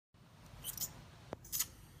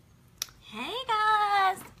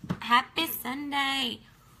Happy Sunday.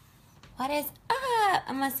 What is up?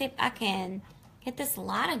 I'm going to see if I can get this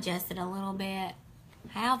light adjusted a little bit.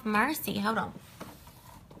 Have mercy. Hold on.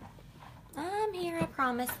 I'm here, I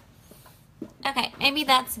promise. Okay, maybe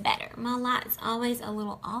that's better. My light's always a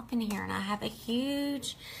little off in here, and I have a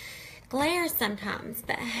huge glare sometimes.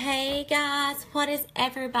 But hey, guys, what is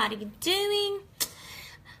everybody doing?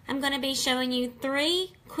 I'm going to be showing you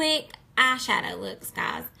 3 quick eyeshadow looks,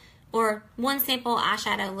 guys. Or one simple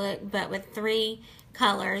eyeshadow look, but with 3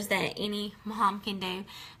 colors that any mom can do.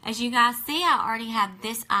 As you guys see, I already have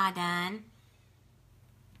this eye done.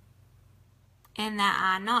 And that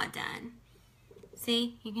eye not done.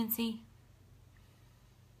 See? You can see.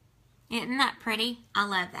 Isn't that pretty? I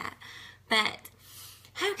love that. But,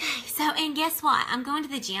 okay. So, and guess what? I'm going to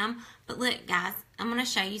the gym. But look, guys. I'm going to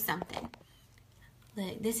show you something.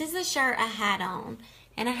 Look, this is the shirt I had on.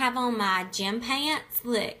 And I have on my gym pants.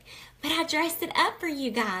 Look. But I dressed it up for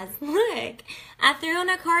you guys. Look. I threw on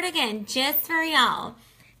a cardigan just for y'all.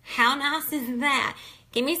 How nice is that?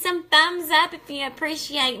 Give me some thumbs up if you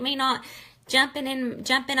appreciate me not jumping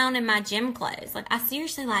on in my gym clothes. Like, I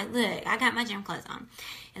seriously, like, look, I got my gym clothes on.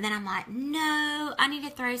 And then I'm like, no, I need to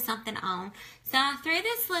throw something on. So I threw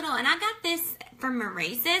this little, and I got this from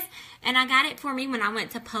Maurice's, and I got it for me when I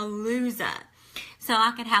went to Palooza. So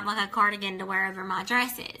I could have, like, a cardigan to wear over my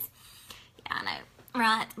dresses. Yeah, I know,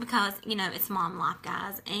 right? Because, you know, it's mom life,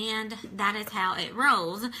 guys, and that is how it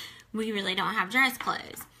rolls. We really don't have dress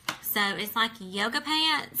clothes. So it's like yoga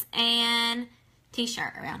pants and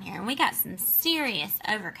t-shirt around here. And we got some serious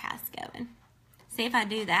overcast going. See, if I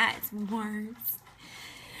do that, it's worse.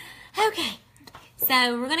 Okay,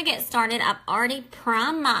 so we're going to get started. I've already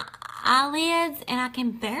primed my eyelids, and I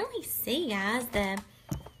can barely see, guys.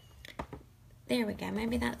 There we go.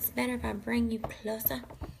 Maybe that's better if I bring you closer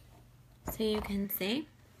so you can see.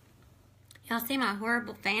 Y'all see my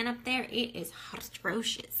horrible fan up there? It is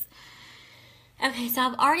atrocious. Okay, so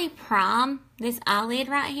I've already primed this eyelid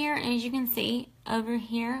right here, and as you can see over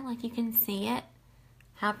here, like you can see it,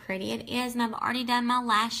 how pretty it is. And I've already done my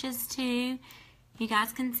lashes too. You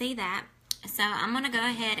guys can see that. So I'm going to go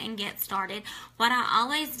ahead and get started. What I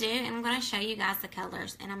always do, and I'm going to show you guys the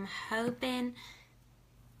colors, and I'm hoping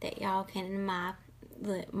that y'all can, in my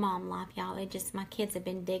mom life, y'all, my kids have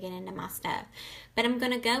been digging into my stuff. But I'm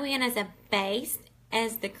going to go in as a base,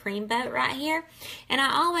 as the cream boat right here. And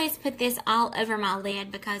I always put this all over my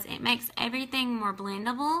lid because it makes everything more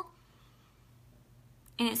blendable.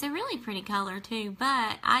 And it's a really pretty color too,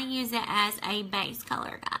 but I use it as a base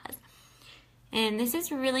color, guys. And this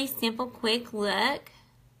is a really simple, quick look.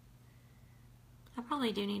 I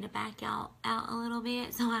probably do need to back y'all out a little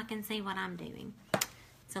bit so I can see what I'm doing.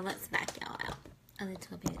 So let's back y'all out a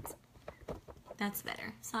little bit. That's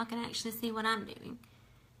better. So I can actually see what I'm doing.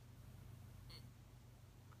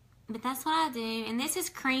 But that's what I do. And this is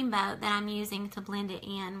cream boat that I'm using to blend it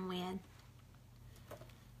in with.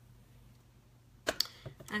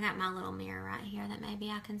 I got my little mirror right here that maybe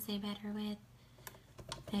I can see better with.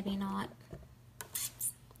 Maybe not.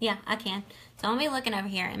 Yeah, I can. So I'm going to be looking over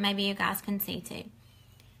here, and maybe you guys can see too.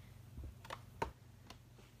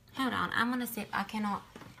 Hold on. I'm going to see if I cannot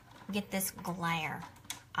get this glare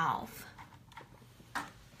off.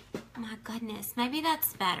 My goodness, maybe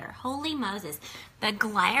that's better. Holy Moses. The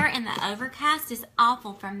glare and the overcast is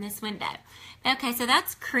awful from this window. Okay, so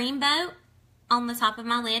that's cream boat on the top of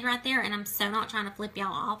my lid right there, and I'm so not trying to flip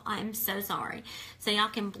y'all off. I am so sorry. So y'all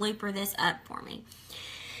can blooper this up for me.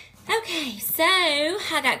 Okay, so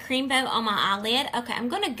I got cream boat on my eyelid. Okay, I'm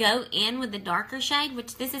going to go in with the darker shade,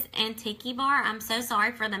 which this is Antique Bar. I'm so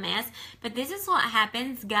sorry for the mess, but this is what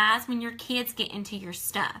happens, guys, when your kids get into your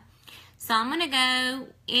stuff. So I'm going to go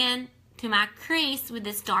in to my crease with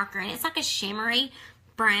this darker, and it's like a shimmery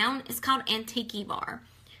brown. It's called Antique Bar.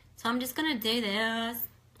 So I'm just going to do this.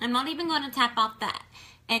 I'm not even going to tap off that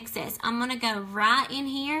excess. I'm going to go right in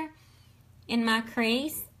here in my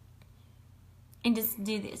crease and just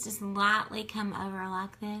do this. Just lightly come over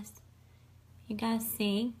like this. You guys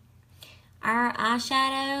see? Our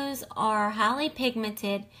eyeshadows are highly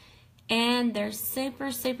pigmented, and they're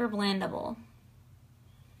super, super blendable.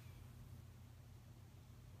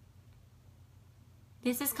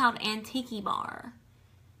 This is called Antique Bar.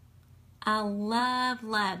 I love,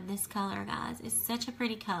 love this color, guys. It's such a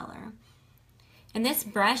pretty color. And this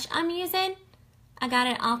brush I'm using, I got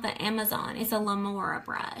it off of Amazon. It's a Lamora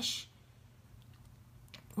brush.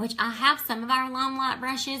 Which I have some of our Limelight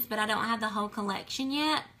brushes, but I don't have the whole collection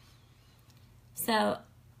yet. So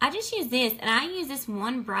I just use this, and I use this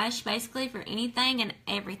one brush basically for anything and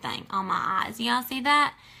everything on my eyes. Y'all see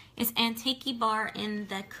that? It's Antique Bar in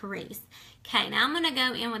the crease. Okay, now I'm going to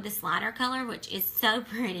go in with this lighter color, which is so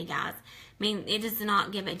pretty, guys. I mean, it does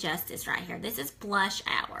not give it justice right here. This is Blush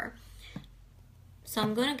Hour. So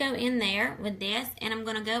I'm going to go in there with this, and I'm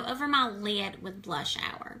going to go over my lid with Blush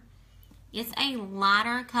Hour. It's a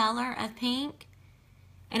lighter color of pink,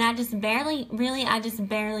 and I just barely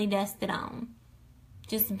dust it on.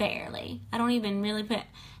 Just barely. I don't even really put,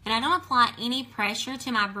 and I don't apply any pressure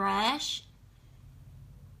to my brush.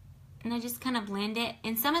 And I just kind of blend it.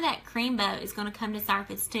 And some of that cream bow is going to come to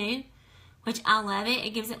surface too, which I love it.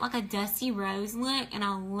 It gives it like a dusty rose look, and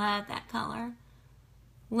I love that color.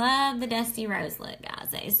 Love the dusty rose look, guys.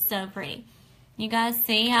 That is so pretty. You guys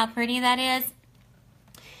see how pretty that is?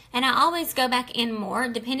 And I always go back in more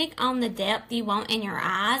depending on the depth you want in your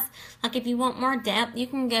eyes. Like if you want more depth, you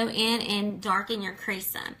can go in and darken your crease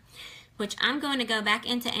some. Which I'm going to go back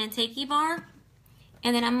into Antique Bar.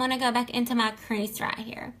 And then I'm going to go back into my crease right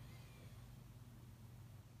here.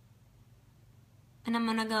 And I'm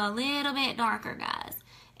going to go a little bit darker, guys.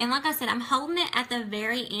 And like I said, I'm holding it at the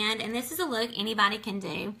very end. And this is a look anybody can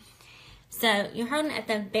do. So you're holding it at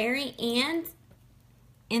the very end.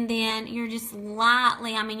 And then you're just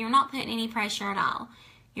lightly, I mean, you're not putting any pressure at all.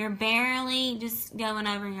 You're barely just going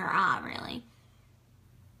over your eye, really.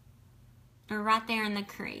 Or right there in the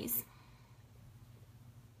crease.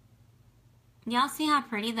 Y'all see how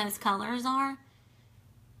pretty those colors are?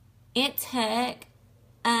 It took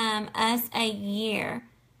us a year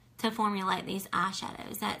to formulate these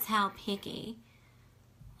eyeshadows. That's how picky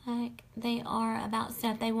like they are about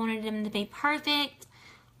stuff. They wanted them to be perfect,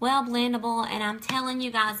 well blendable, and I'm telling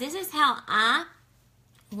you guys, this is how I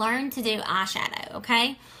learned to do eyeshadow,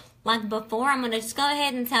 okay? Like before, I'm going to just go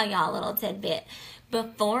ahead and tell y'all a little tidbit.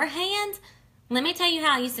 Beforehand, let me tell you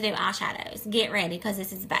how I used to do eyeshadows. Get ready, because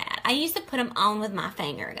this is bad. I used to put them on with my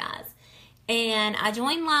finger, guys. And I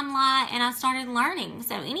joined Limelight, and I started learning.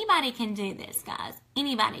 So anybody can do this, guys.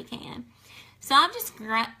 Anybody can. So I've just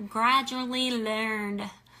gradually learned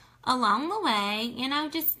along the way, you know,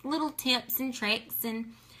 just little tips and tricks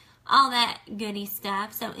and all that goody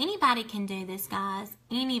stuff. So anybody can do this, guys.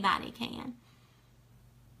 Anybody can.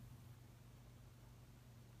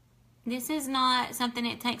 This is not something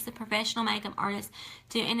it takes a professional makeup artist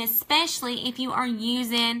to, and especially if you are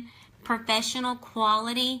using professional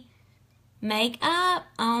quality makeup.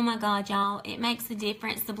 Oh my God, y'all, it makes a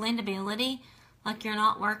difference. The blendability, like you're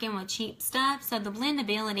not working with cheap stuff. So the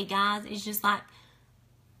blendability, guys, is just like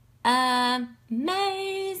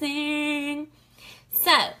amazing.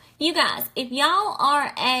 So you guys, if y'all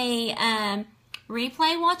are a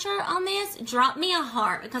replay watcher on this, drop me a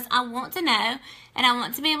heart, because I want to know and I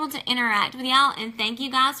want to be able to interact with y'all, and thank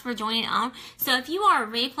you guys for joining on. So if you are a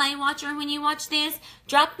replay watcher when you watch this,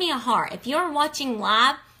 drop me a heart. If you're watching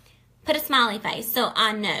live, put a smiley face so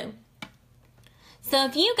I know. So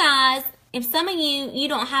if you guys, if some of you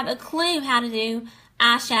don't have a clue how to do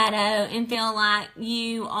eyeshadow and feel like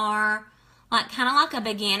you are like kind of like a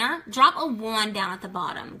beginner, drop a 1 down at the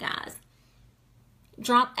bottom, guys.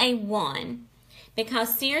 Drop a 1.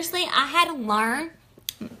 Because seriously, I had to learn.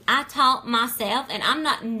 I taught myself, and I'm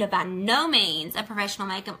not by no means a professional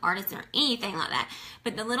makeup artist or anything like that.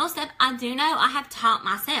 But the little stuff I do know, I have taught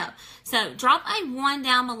myself. So drop a 1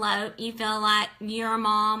 down below if you feel like you're a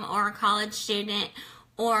mom or a college student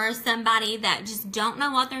or somebody that just don't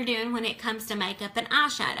know what they're doing when it comes to makeup and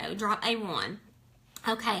eyeshadow. Drop a 1.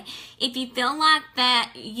 Okay, if you feel like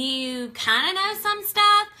that you kind of know some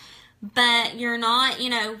stuff, but you're not, you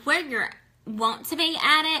know, where you want to be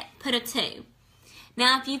at it, put a 2.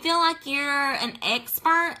 Now, if you feel like you're an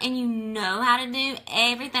expert and you know how to do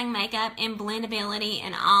everything makeup and blendability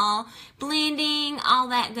and all, blending, all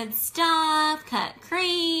that good stuff, cut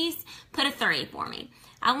crease, put a 3 for me.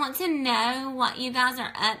 I want to know what you guys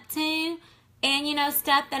are up to and, you know,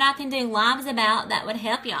 stuff that I can do lives about that would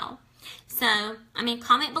help y'all. So, I mean,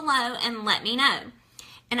 comment below and let me know.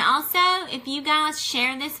 And also, if you guys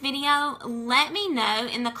share this video, let me know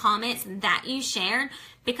in the comments that you shared,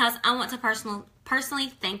 because I want to personally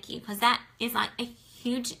thank you, because that is like a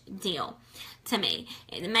huge deal to me.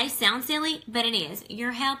 It may sound silly, but it is.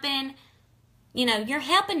 You're helping, you know, you're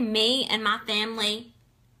helping me and my family,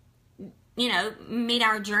 you know, meet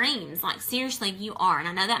our dreams. Like, seriously, you are. And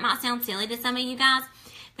I know that might sound silly to some of you guys,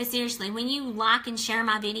 but seriously, when you like and share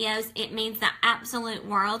my videos, it means the absolute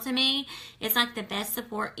world to me. It's like the best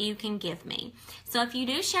support you can give me. So if you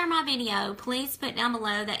do share my video, please put down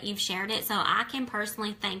below that you've shared it so I can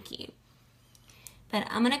personally thank you. But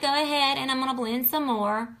I'm going to go ahead and I'm going to blend some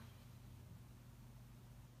more.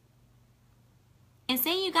 And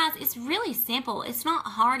see, you guys, it's really simple. It's not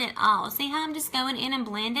hard at all. See how I'm just going in and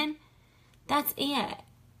blending? That's it.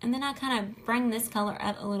 And then I kind of bring this color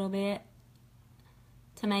up a little bit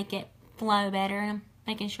to make it flow better. I'm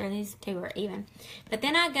making sure these two are even. But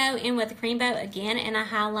then I go in with the cream bow again and I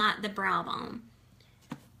highlight the brow bone.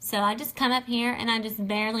 So I just come up here and I just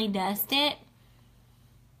barely dust it.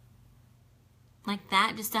 Like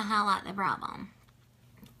that, just to highlight the brow bone.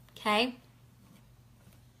 Okay.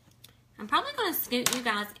 I'm probably going to scoot you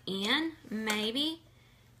guys in, maybe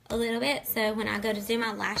a little bit, so when I go to do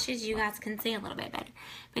my lashes, you guys can see a little bit better.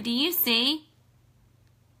 But do you see?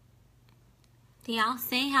 Do y'all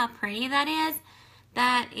see how pretty that is?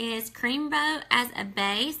 That is cream bow as a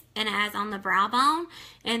base and as on the brow bone.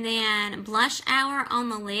 And then blush hour on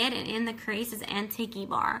the lid, and in the crease is antique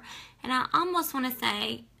bar. And I almost want to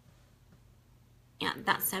say, yeah,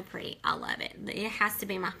 that's so pretty. I love it. It has to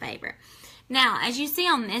be my favorite. Now, as you see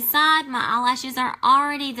on this side, my eyelashes are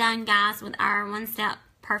already done, guys, with our One Step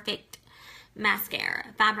Perfect mascara,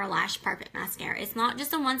 Fiber Lash Perfect mascara. It's not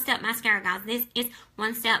just a one-step mascara, guys. This is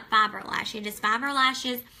One Step Fiber Lash. It is fiber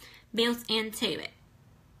lashes built into it.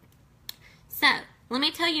 So, let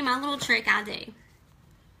me tell you my little trick I do.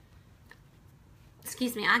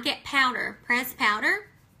 Excuse me, I get powder, pressed powder,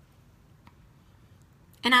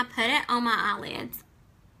 and I put it on my eyelids.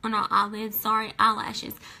 Oh, not eyelids, sorry,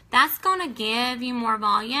 eyelashes. That's going to give you more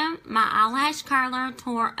volume. My eyelash curler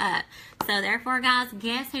tore up. So, therefore, guys,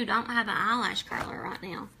 guess who don't have an eyelash curler right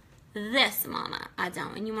now? This mama. I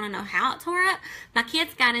don't. And you want to know how it tore up? My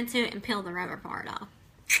kids got into it and peeled the rubber part off.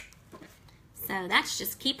 So, that's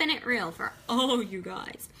just keeping it real for all you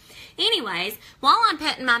guys. Anyways, while I'm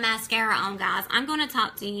putting my mascara on, guys, I'm going to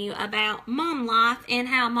talk to you about mom life and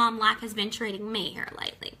how mom life has been treating me here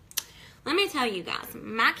lately. Let me tell you guys,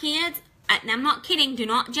 my kids, and I'm not kidding, do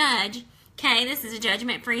not judge. Okay, this is a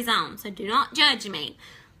judgment-free zone, so do not judge me.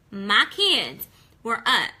 My kids were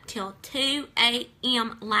up till 2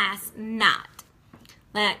 a.m. last night.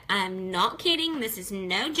 Like, I'm not kidding. This is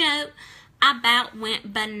no joke. I about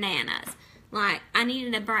went bananas. Like, I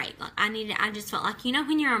needed a break. Like, I just felt like, you know,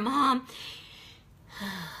 when you're a mom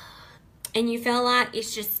and you feel like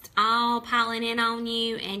it's just all piling in on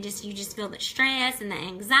you and you just feel the stress and the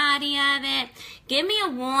anxiety of it. Give me a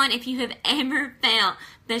 1 if you have ever felt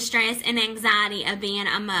the stress and anxiety of being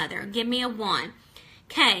a mother. Give me a 1.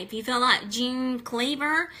 Okay, if you feel like June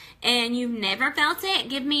Cleaver and you've never felt it,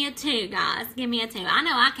 give me a 2, guys. Give me a 2. I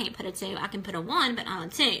know I can't put a 2. I can put a 1, but not a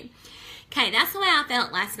 2. Okay, that's the way I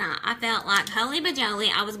felt last night. I felt like, holy bajoli,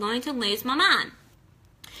 I was going to lose my mind.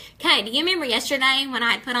 Okay, do you remember yesterday when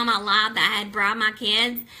I had put on my live that I had bribed my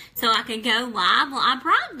kids so I could go live? Well, I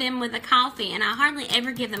bribed them with a coffee, and I hardly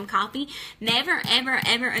ever give them coffee. Never, ever,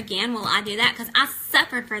 ever again will I do that, because I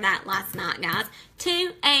suffered for that last night, guys.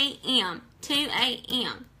 2 a.m. 2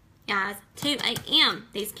 a.m. Guys, 2 a.m.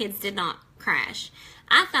 These kids did not crash.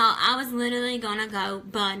 I thought I was literally going to go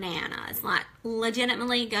bananas. Like,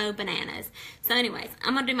 legitimately go bananas. So, anyways,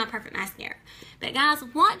 I'm going to do my perfect mascara. But, guys,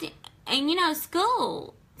 and you know,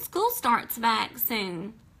 school starts back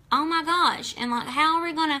soon. Oh, my gosh. And, like, how are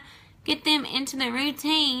we going to get them into the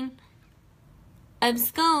routine of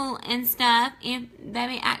school and stuff if they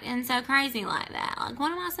be acting so crazy like that? Like,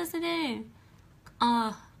 what am I supposed to do?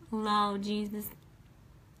 Oh, Lord Jesus.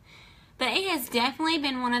 But it has definitely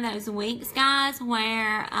been one of those weeks, guys,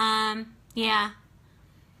 where, yeah,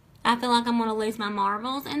 I feel like I'm going to lose my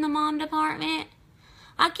marbles in the mom department.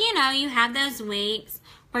 Like, you know, you have those weeks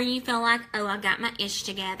where you feel like, oh, I got my ish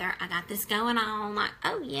together. I got this going on. Like,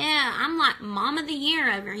 oh, yeah, I'm like mom of the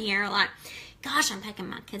year over here. Like, gosh, I'm taking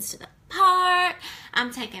my kids to the park.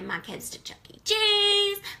 I'm taking my kids to Chuck E.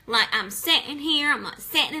 Cheese. Like, I'm sitting here. I'm like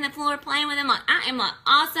sitting in the floor playing with them. Like, I am like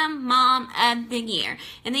awesome mom of the year.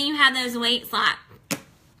 And then you have those weeks like,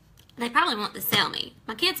 they probably want to sell me.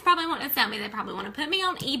 My kids probably want to sell me. They probably want to put me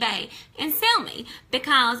on eBay and sell me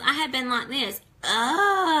because I have been like this.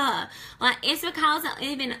 Like, it's because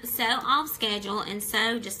I've been so off schedule and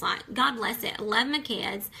so just like, God bless it. I love my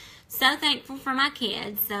kids. So thankful for my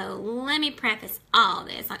kids. So let me preface all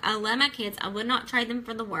this. Like, I love my kids. I would not trade them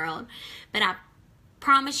for the world. But I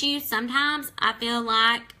promise you, sometimes I feel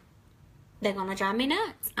like they're going to drive me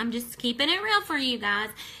nuts. I'm just keeping it real for you guys.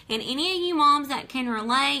 And any of you moms that can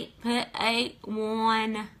relate, put a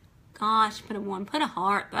 1. Gosh, put a 1. Put a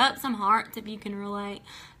heart. Put up some hearts if you can relate.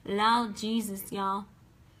 Lord Jesus, y'all.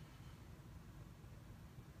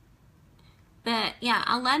 But, yeah,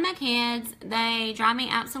 I love my kids. They drive me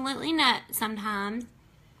absolutely nuts sometimes.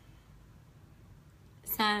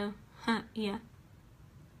 So, yeah.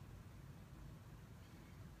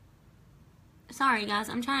 Sorry, guys.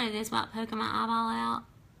 I'm trying to do this without poking my eyeball out.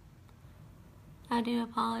 I do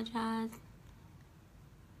apologize.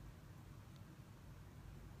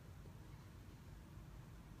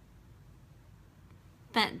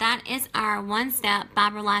 But that is our One Step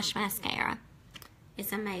Fiber Lash Mascara.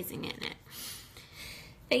 It's amazing, isn't it?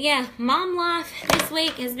 But yeah, mom life this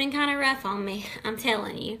week has been kind of rough on me. I'm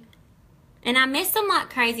telling you. And I missed them like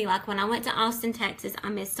crazy. Like when I went to Austin, Texas, I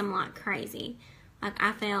missed them like crazy. Like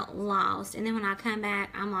I felt lost. And then when I come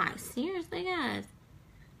back, I'm like, seriously, guys?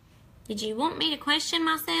 Did you want me to question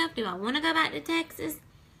myself? Do I want to go back to Texas?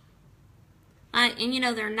 And you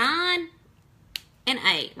know, they're 9 and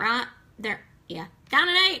 8, right? They're, yeah, 9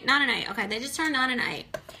 and 8, 9 and 8. Okay, they just turned 9 and 8.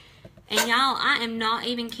 And y'all, I am not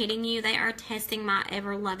even kidding you. They are testing my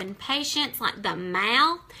ever-loving patience. Like the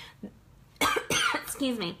mouth,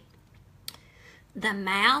 excuse me, the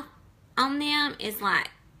mouth on them is like,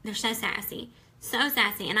 they're so sassy. So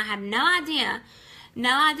sassy. And I have no idea,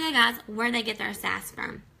 guys, where they get their sass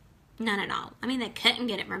from. None at all. I mean, they couldn't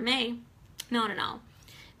get it from me. Not at all.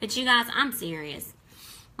 But you guys, I'm serious.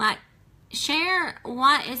 Like, share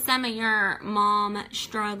what is some of your mom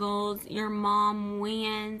struggles, your mom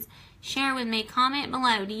wins. Share with me. Comment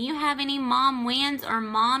below. Do you have any mom wins or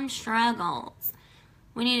mom struggles?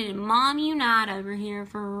 We need to mom unite over here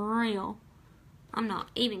for real. I'm not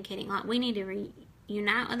even kidding. Like, we need to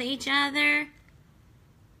reunite with each other.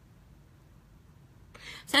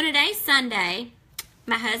 So today's Sunday.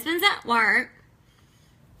 My husband's at work.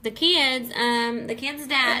 The kids'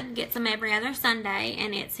 dad gets them every other Sunday,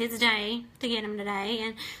 and it's his day to get them today.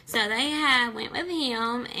 And so they went with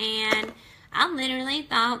him, and I literally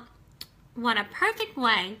thought, what a perfect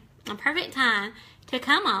way, a perfect time to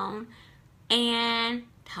come on and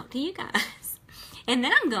talk to you guys. And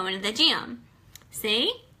then I'm going to the gym.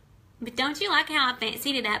 See? But don't you like how I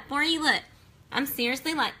fancied it up for you? Look, I'm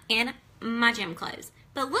seriously like in my gym clothes.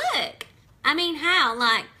 But look, I mean, how?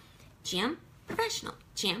 Like, gym professional.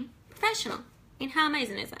 Gym professional. I mean, how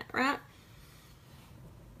amazing is that, right?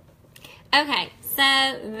 Okay,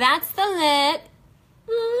 so that's the look.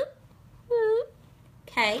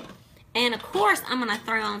 Okay. And of course, I'm going to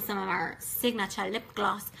throw on some of our signature lip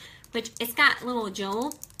gloss, which it's got a little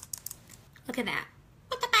jewel. Look at that.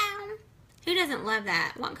 What the bow? Who doesn't love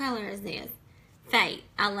that? What color is this? Fate.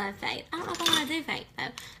 I love Fate. I don't know if I want to do Fate,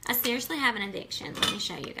 though. I seriously have an addiction. Let me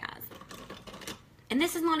show you guys. And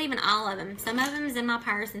this is not even all of them. Some of them is in my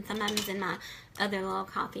purse, and some of them is in my other little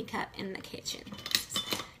coffee cup in the kitchen.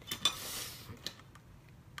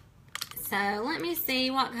 So let me see,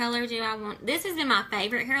 what color do I want? This has been my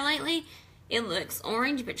favorite here lately. It looks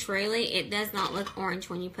orange, but truly it does not look orange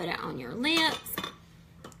when you put it on your lips.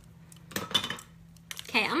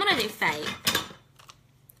 Okay, I'm going to do Faith,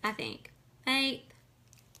 I think. Faith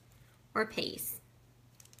or Peace.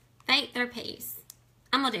 Faith or Peace.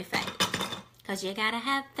 I'm going to do Faith. Because you got to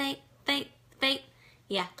have faith.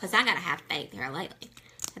 Yeah, because I got to have faith here lately.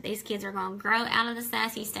 That these kids are going to grow out of the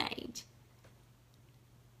sassy stage.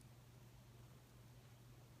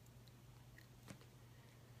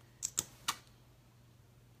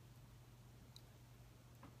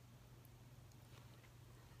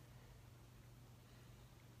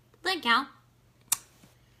 Look, y'all.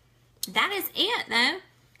 That is it, though.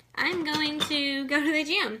 I'm going to go to the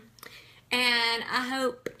gym. And I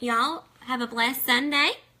hope y'all have a blessed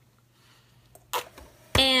Sunday.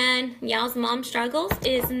 And y'all's mom struggles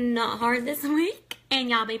is not hard this week. And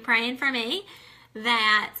y'all be praying for me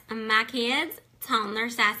that my kids tone their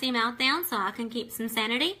sassy mouth down so I can keep some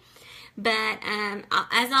sanity. But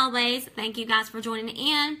as always, thank you guys for joining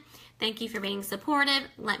in. Thank you for being supportive.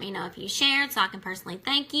 Let me know if you shared so I can personally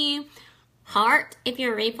thank you. Heart if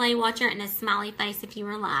you're a replay watcher, and a smiley face if you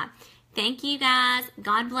were live. Thank you guys.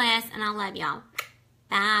 God bless, and I love y'all.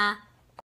 Bye.